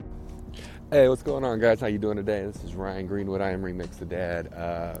Hey, what's going on, guys? How you doing today? This is Ryan Greenwood. I am Remix the Dad.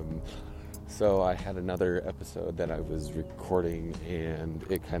 So I had another episode that I was recording, and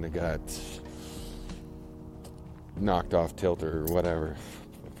it kind of got knocked off tilter or whatever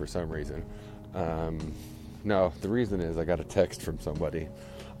for some reason. No, the reason is I got a text from somebody.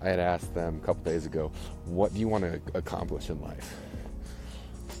 I had asked them a couple days ago, what do you want to accomplish in life?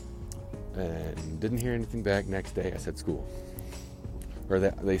 And didn't hear anything back. Next day I said school. Or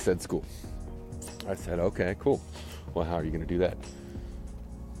they said school. I said, okay, cool. Well, how are you going to do that?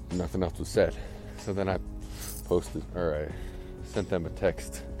 Nothing else was said. So then I sent them a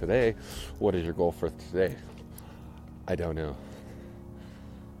text today. What is your goal for today? I don't know.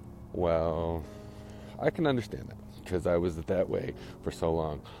 Well, I can understand that because I was that way for so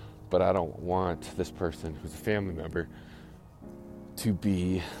long. But I don't want this person who's a family member to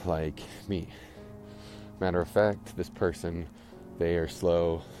be like me. Matter of fact, this person, they are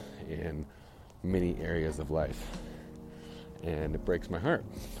slow in many areas of life, and it breaks my heart.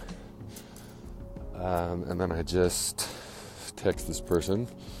 And then I just text this person.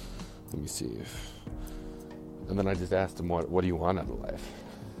 Let me see. And then I just asked him, what do you want out of life?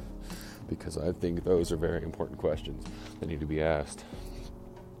 Because I think those are very important questions that need to be asked.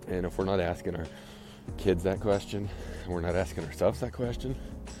 And if we're not asking our kids that question, and we're not asking ourselves that question,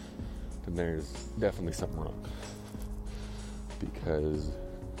 then there's definitely something wrong. Because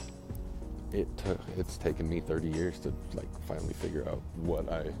it's taken me 30 years to finally figure out what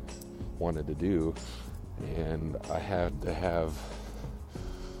I wanted to do, and I had to have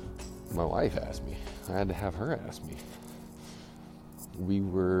my wife ask me. I had to have her ask me. We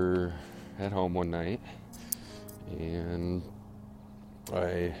were at home one night, and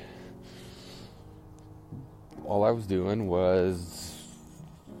all I was doing was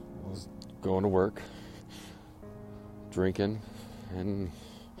going to work, drinking, and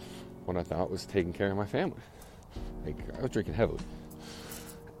what I thought was taking care of my family. I was drinking heavily.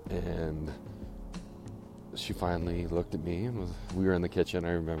 And she finally looked at me, and we were in the kitchen,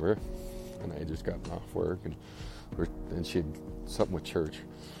 I remember, and I had just gotten off work, and she had something with church.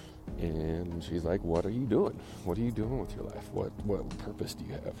 And she's like, what are you doing? What are you doing with your life? What purpose do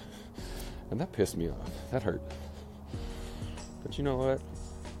you have? And that pissed me off. That hurt. But you know what?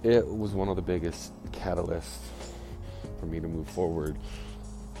 It was one of the biggest catalysts for me to move forward,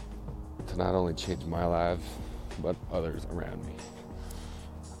 to not only change my life, but others around me.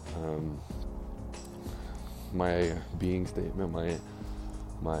 My being statement,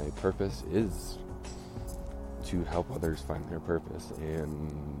 my purpose is to help others find their purpose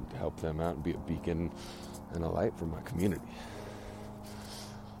and help them out and be a beacon and a light for my community.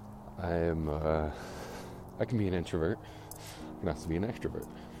 I can be an introvert. I can also be an extrovert.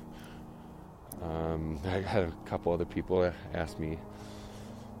 I had a couple other people ask me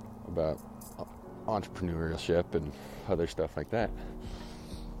about entrepreneurship and other stuff like that.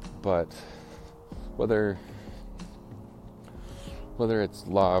 But whether it's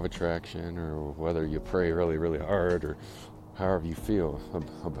law of attraction, or whether you pray really, really hard, or however you feel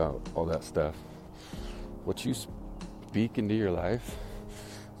about all that stuff, what you speak into your life,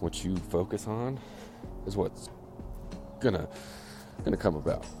 what you focus on, is what's gonna come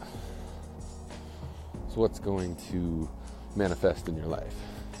about. It's what's going to manifest in your life.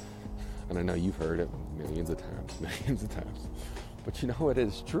 And I know you've heard it millions of times. But you know, it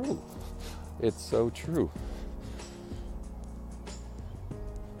is true. It's so true.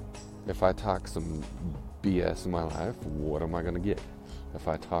 If I talk some BS in my life, what am I going to get? If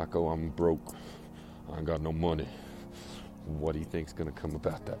I talk, I'm broke, I ain't got no money, what do you think's going to come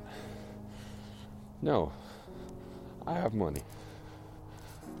about that? No. I have money.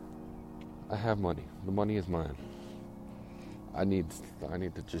 The money is mine. I need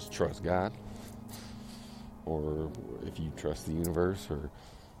to just trust God, or if you trust the universe or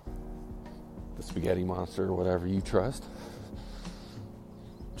the spaghetti monster or whatever you trust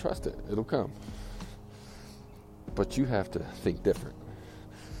it. It'll come. But you have to think different.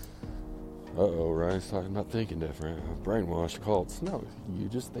 Ryan's talking about thinking different. Brainwashed cults. No, you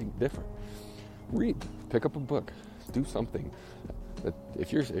just think different. Read. Pick up a book. Do something.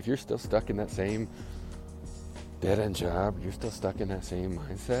 If you're still stuck in that same dead-end job, you're still stuck in that same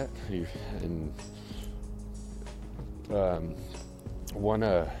mindset. One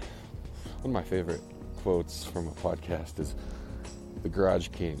of my favorite quotes from a podcast is the Garage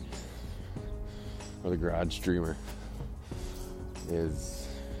King, or the Garage Dreamer, is,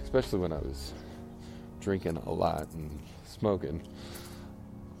 especially when I was drinking a lot and smoking,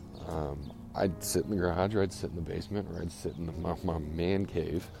 I'd sit in the garage, or I'd sit in the basement, or I'd sit in my man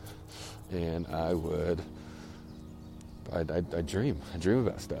cave, and I'd dream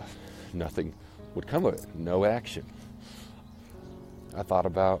about stuff. nothing would come of it. No action. I thought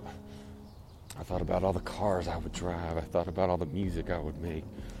about all the cars I would drive. I thought about all the music I would make.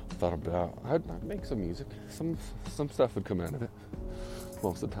 I thought about I'd make some music. Some stuff would come out of it.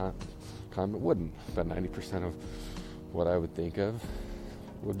 Most of the time it wouldn't. About 90% of what I would think of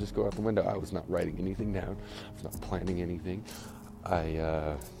would just go out the window. I was not writing anything down. I was not planning anything.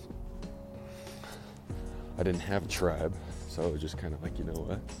 I didn't have a tribe, so it was just kind of like, you know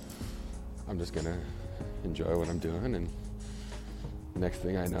what? I'm just gonna enjoy what I'm doing, and next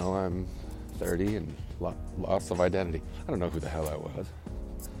thing I know, I'm 30 and loss of identity. I don't know who the hell I was.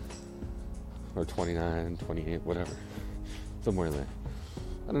 Or 29, 28, whatever. Somewhere in there.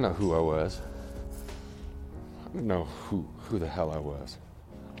 I don't know who I was. I don't know who the hell I was.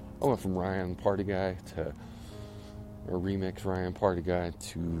 I went from Ryan Party Guy to a remix Ryan Party Guy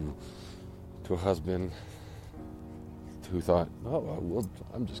to a husband who thought, oh, well,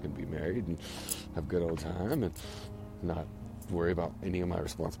 I'm just going to be married and have a good old time and not worry about any of my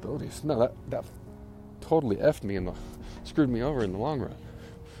responsibilities. No, that totally effed me and screwed me over in the long run.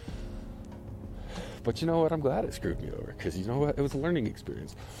 But you know what? I'm glad it screwed me over, because you know what? It was a learning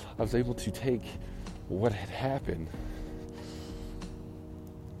experience. I was able to take what had happened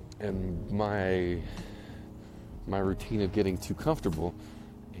and my routine of getting too comfortable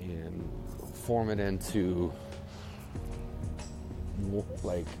and form it into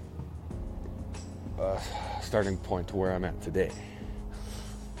like a starting point to where I'm at today.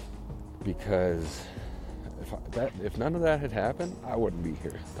 Because if none of that had happened, I wouldn't be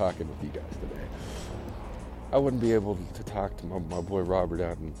here talking with you guys today. I wouldn't be able to talk to my boy Robert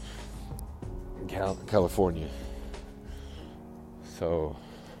out in California. So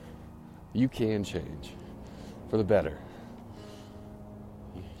you can change for the better.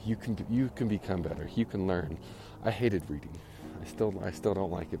 You can become better. You can learn. I hated reading. I still don't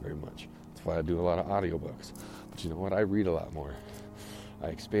like it very much. That's why I do a lot of audiobooks. But you know what? I read a lot more. I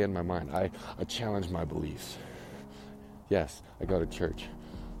expand my mind. I challenge my beliefs. Yes, I go to church.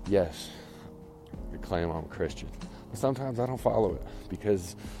 Yes, I claim I'm a Christian. But sometimes I don't follow it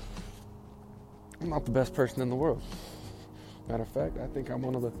because I'm not the best person in the world. Matter of fact, I think I'm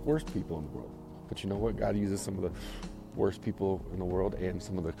one of the worst people in the world. But you know what? God uses some of the worst people in the world and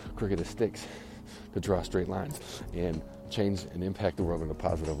some of the crookedest sticks to draw straight lines and change and impact the world in a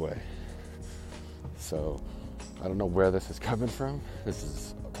positive way. So I don't know where this is coming from. This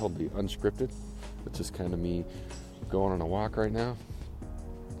is totally unscripted. It's just kind of me going on a walk right now.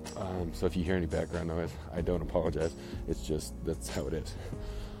 So if you hear any background noise, I don't apologize. It's just, that's how it is.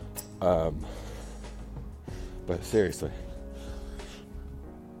 But seriously,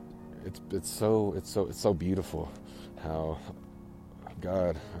 it's so beautiful how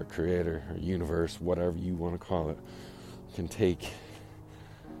God, our creator, our universe, whatever you want to call it, can take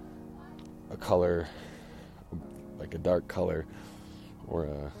a color, like a dark color or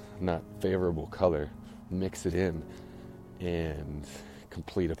a not favorable color, mix it in and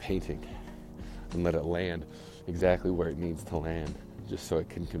complete a painting and let it land exactly where it needs to land, just so it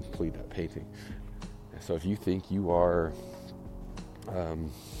can complete that painting. So if you think you are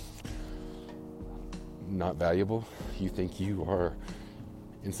not valuable, you think you are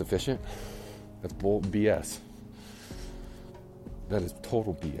insufficient, that's BS. That is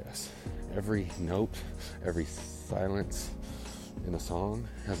total BS. Every note, every silence in a song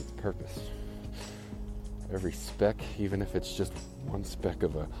has its purpose. Every speck, even if it's just one speck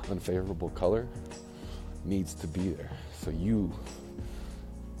of an unfavorable color, needs to be there. So you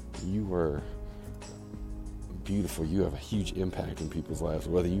are beautiful. You have a huge impact in people's lives,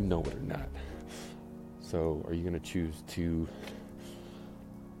 whether you know it or not. So are you going to choose to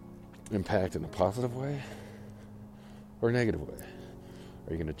impact in a positive way or a negative way?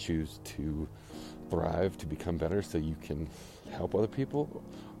 Are you going to choose to thrive, to become better so you can help other people? Or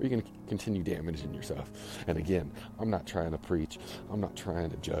are you going to continue damaging yourself? And again, I'm not trying to preach. I'm not trying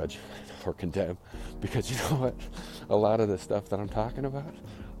to judge or condemn, because you know what? A lot of the stuff that I'm talking about,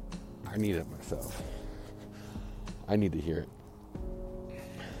 I need it myself. I need to hear it.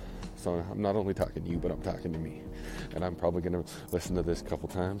 So I'm not only talking to you, but I'm talking to me. And I'm probably going to listen to this a couple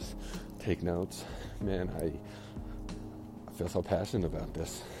times, take notes. Man, I feel so passionate about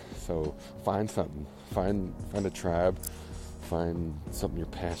this. So find something. Find a tribe. Find something you're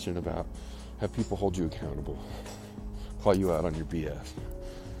passionate about. Have people hold you accountable. Call you out on your BS.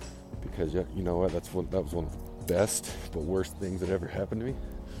 Because you know what? That was one of the best but worst things that ever happened to me.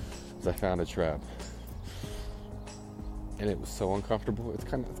 Is I found a tribe. And it was so uncomfortable. It's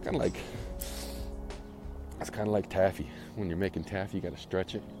kind of like taffy. When you're making taffy, you got to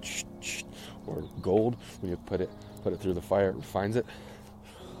stretch it. Or gold, when you put it through the fire, it refines it.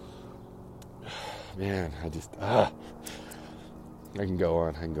 man, I can go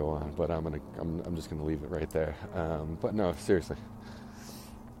on, but I'm just gonna leave it right there. But no, seriously,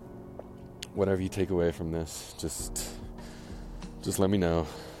 whatever you take away from this, just let me know,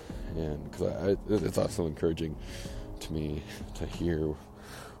 and because it's also encouraging to me to hear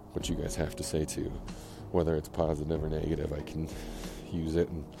what you guys have to say too, whether it's positive or negative. I can use it,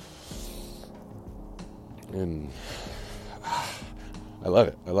 and I love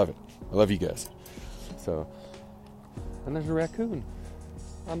it. I love you guys. So, and there's a raccoon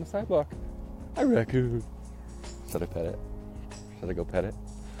on the sidewalk. A raccoon. Should I pet it? Should I go pet it?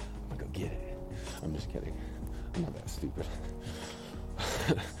 I'm gonna go get it. I'm just kidding. I'm not that stupid.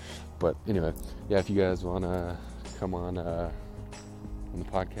 But anyway, yeah, if you guys want to come on the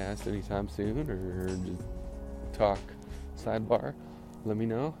podcast anytime soon, or just talk sidebar, let me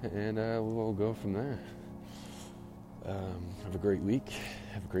know, and we'll go from there. Have a great week.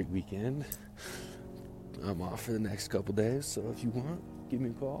 Have a great weekend. I'm off for the next couple days, so if you want, give me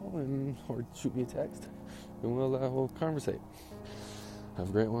a call or shoot me a text, and we'll conversate. Have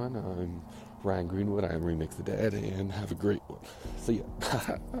a great one. I'm Ryan Greenwood. I am Remix the Dad, and have a great one. See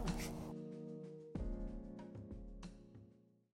ya.